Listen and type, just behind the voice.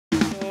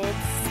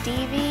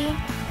Stevie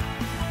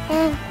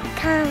and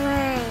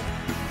Carmine.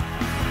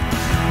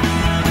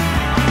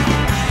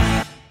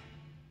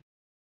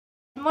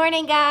 Good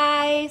morning,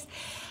 guys.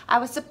 I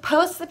was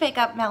supposed to pick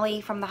up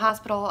Melly from the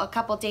hospital a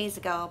couple days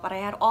ago, but I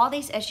had all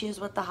these issues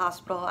with the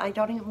hospital. I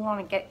don't even want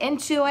to get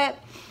into it.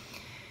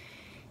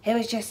 It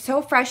was just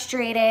so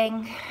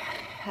frustrating.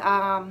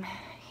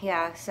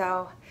 Yeah,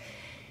 so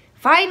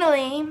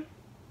finally,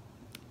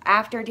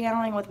 after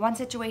dealing with one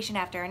situation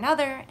after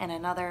another and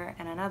another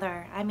and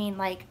another, I mean,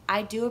 like,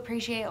 I do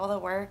appreciate all the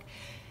work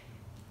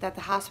that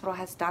the hospital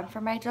has done for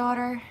my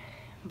daughter,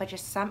 but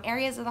just some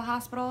areas of the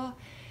hospital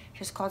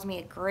just caused me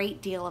a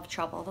great deal of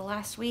trouble the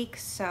last week.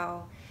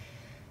 So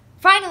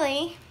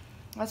finally,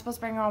 I was supposed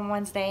to bring her on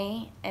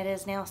Wednesday. It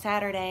is now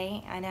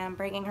Saturday, and I'm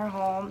bringing her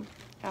home.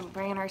 I'm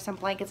bringing her some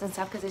blankets and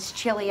stuff because it's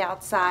chilly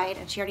outside,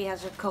 and she already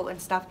has her coat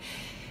and stuff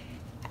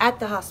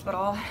at the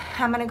hospital.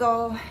 I'm gonna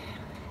go.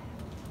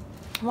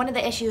 One of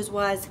the issues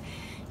was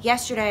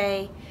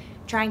yesterday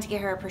trying to get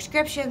her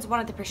prescriptions.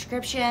 One of the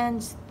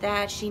prescriptions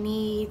that she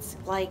needs,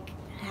 like,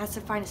 has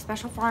to find a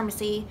special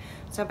pharmacy.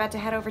 So I'm about to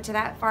head over to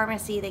that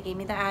pharmacy. They gave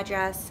me the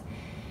address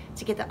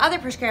to get the other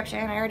prescription.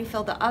 I already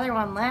filled the other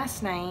one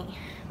last night,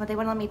 but they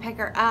wouldn't let me pick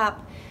her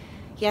up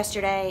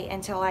yesterday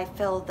until I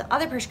filled the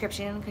other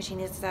prescription because she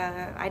needs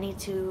to, I need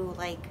to,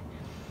 like,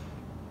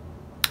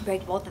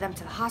 bring both of them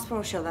to the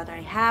hospital, show that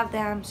I have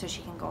them so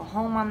she can go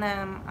home on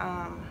them.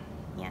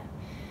 Yeah,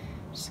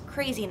 just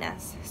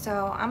craziness.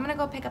 So I'm gonna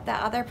go pick up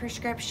that other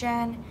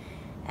prescription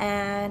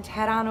and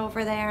head on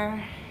over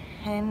there.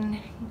 And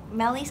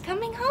Melly's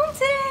coming home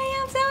today.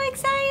 I'm so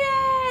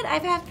excited.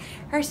 I've had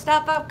her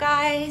stuff up,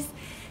 guys,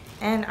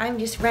 and I'm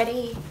just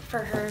ready for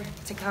her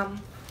to come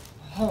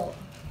home.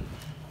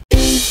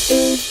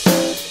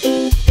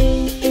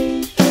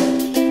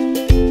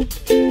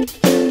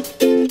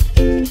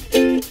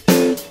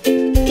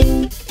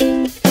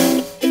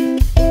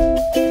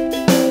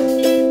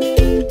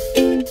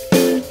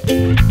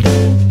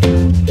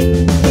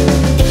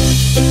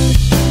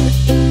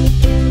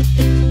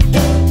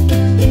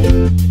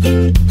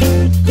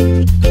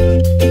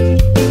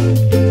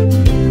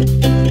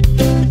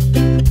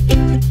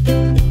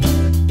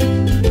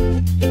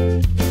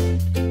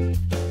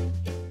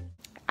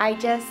 I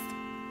just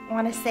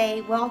want to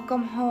say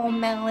welcome home,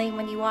 Melly.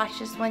 When you watch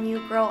this, when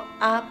you grow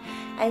up,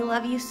 I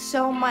love you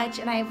so much,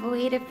 and I've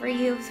waited for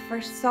you for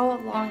so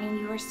long, and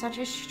you are such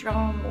a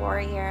strong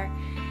warrior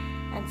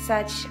and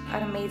such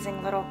an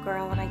amazing little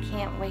girl, and I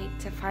can't wait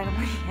to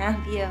finally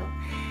have you.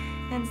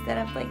 Instead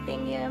of, like,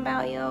 thinking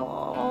about you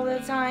all the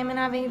time and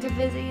having to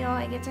visit you,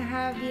 I get to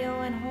have you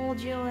and hold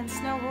you and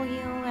snuggle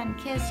you and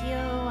kiss you,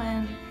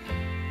 and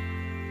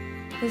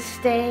this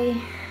day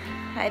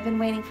I've been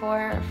waiting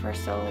for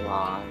so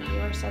long. You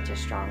are such a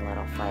strong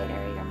little fighter.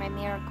 You're my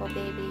miracle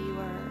baby. You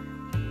are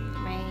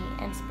my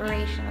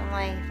inspiration in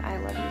life. I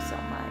love you so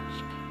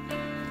much.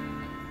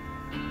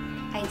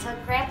 I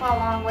took Grandpa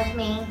along with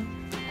me,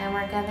 and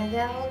we're gonna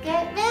go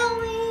get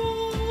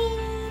Melly.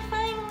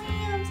 Finally,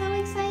 I'm so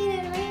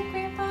excited, right,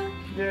 Grandpa?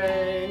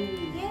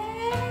 Yay! Yay!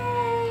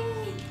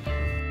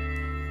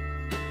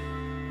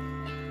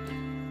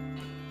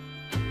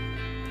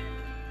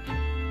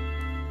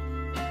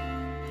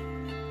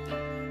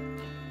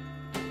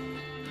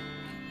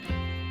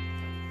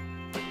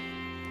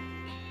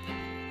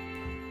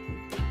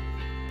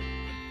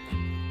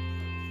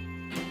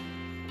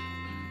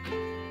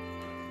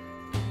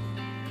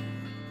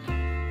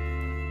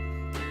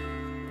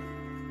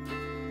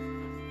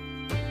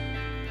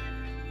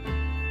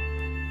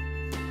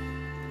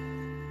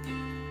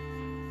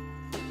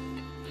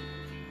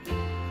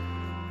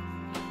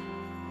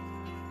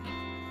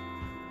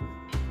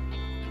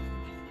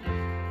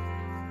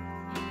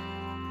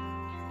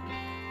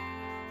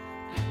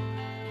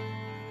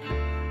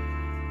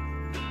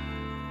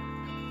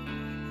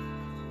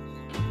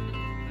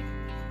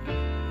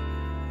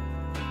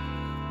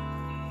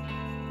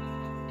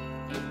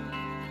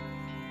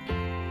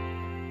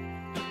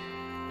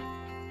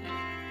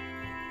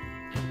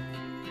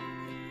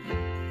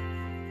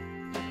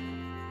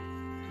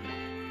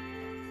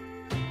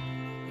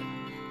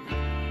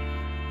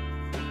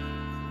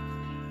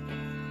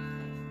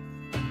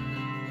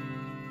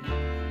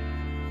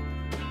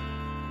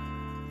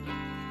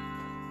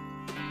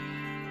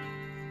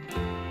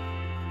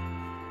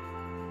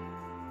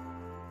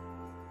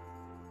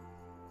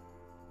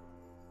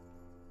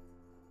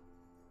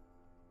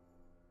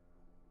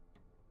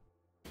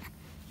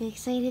 You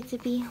excited to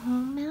be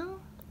home, Mel?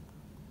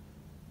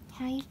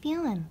 How you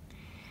feeling?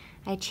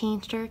 I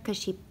changed her because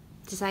she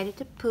decided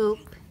to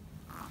poop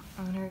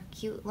on her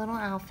cute little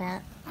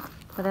outfit.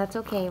 But that's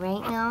okay,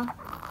 right, Mel?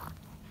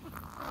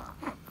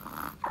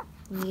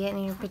 You get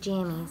in your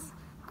pajamas.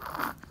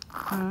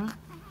 Hmm?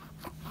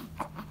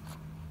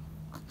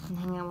 And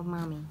hang out with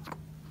Mommy.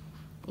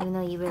 Even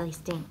though you really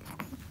stink.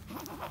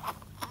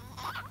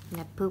 And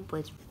that poop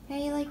was... How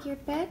you like your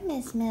bed,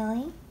 Miss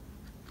Melly?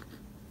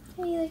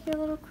 How you like your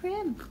little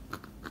crib?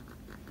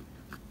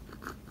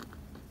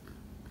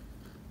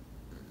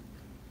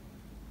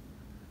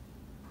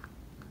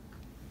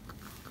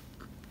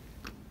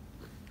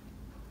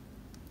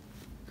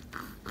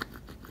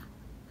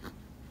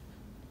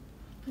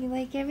 You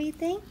like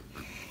everything?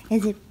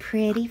 Is it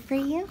pretty for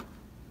you?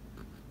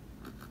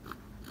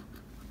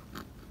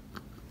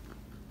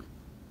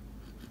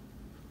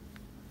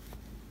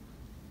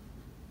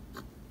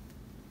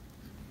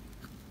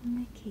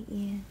 Look at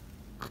you.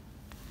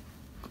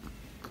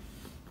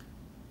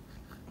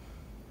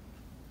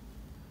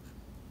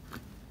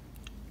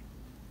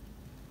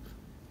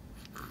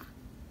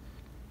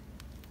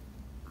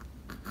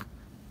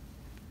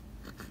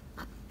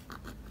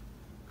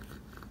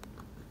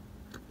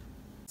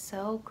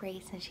 So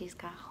great since she's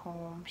got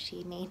home.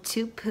 She made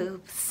 2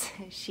 poops.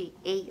 She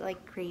ate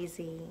like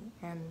crazy,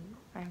 and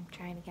I'm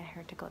trying to get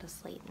her to go to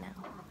sleep now.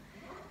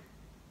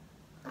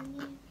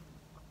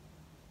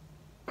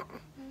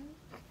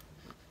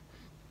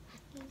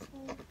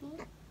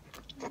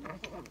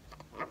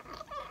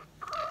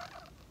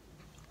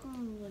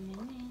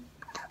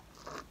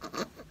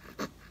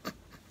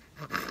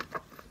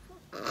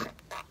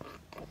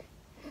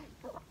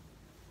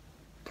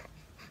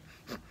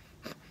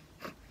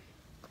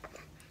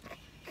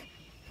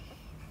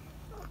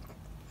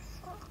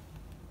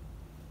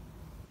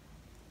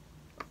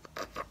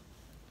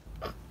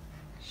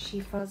 She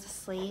falls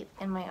asleep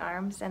in my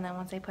arms, and then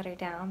once I put her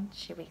down,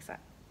 she wakes up.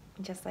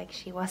 Just like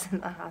she was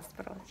in the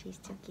hospital. She's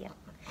too cute.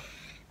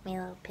 My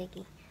little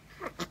piggy.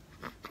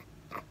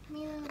 My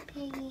little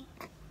piggy.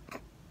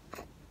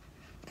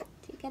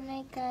 Say good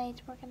night, guys.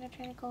 We're gonna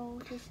try to go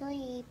to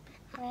sleep,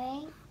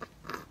 right?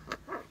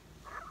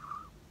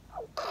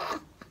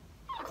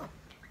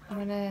 I'm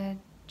gonna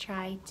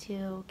try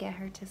to get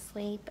her to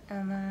sleep,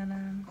 and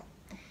then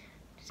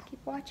just keep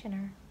watching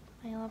her.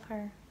 I love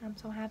her. I'm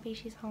so happy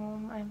she's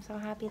home. I'm so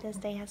happy this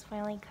day has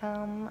finally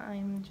come.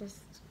 I'm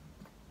just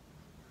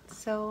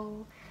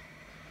so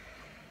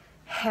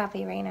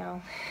happy right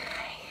now.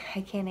 I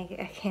can't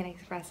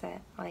express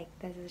it. Like,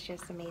 this is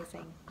just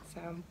amazing.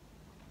 So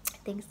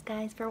thanks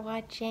guys for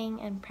watching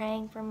and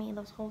praying for me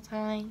this whole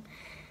time,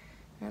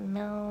 and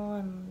Mel,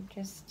 and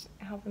just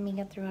helping me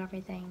get through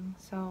everything.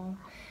 So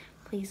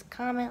please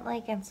comment,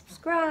 like, and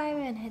subscribe,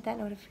 and hit that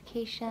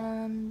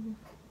notification.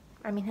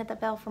 hit the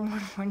bell for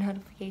more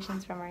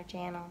notifications from our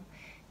channel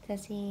to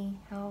see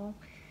how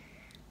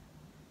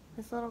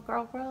this little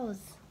girl grows,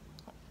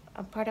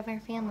 a part of our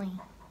family.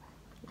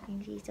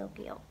 And she's so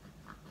cute.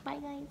 Bye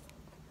guys.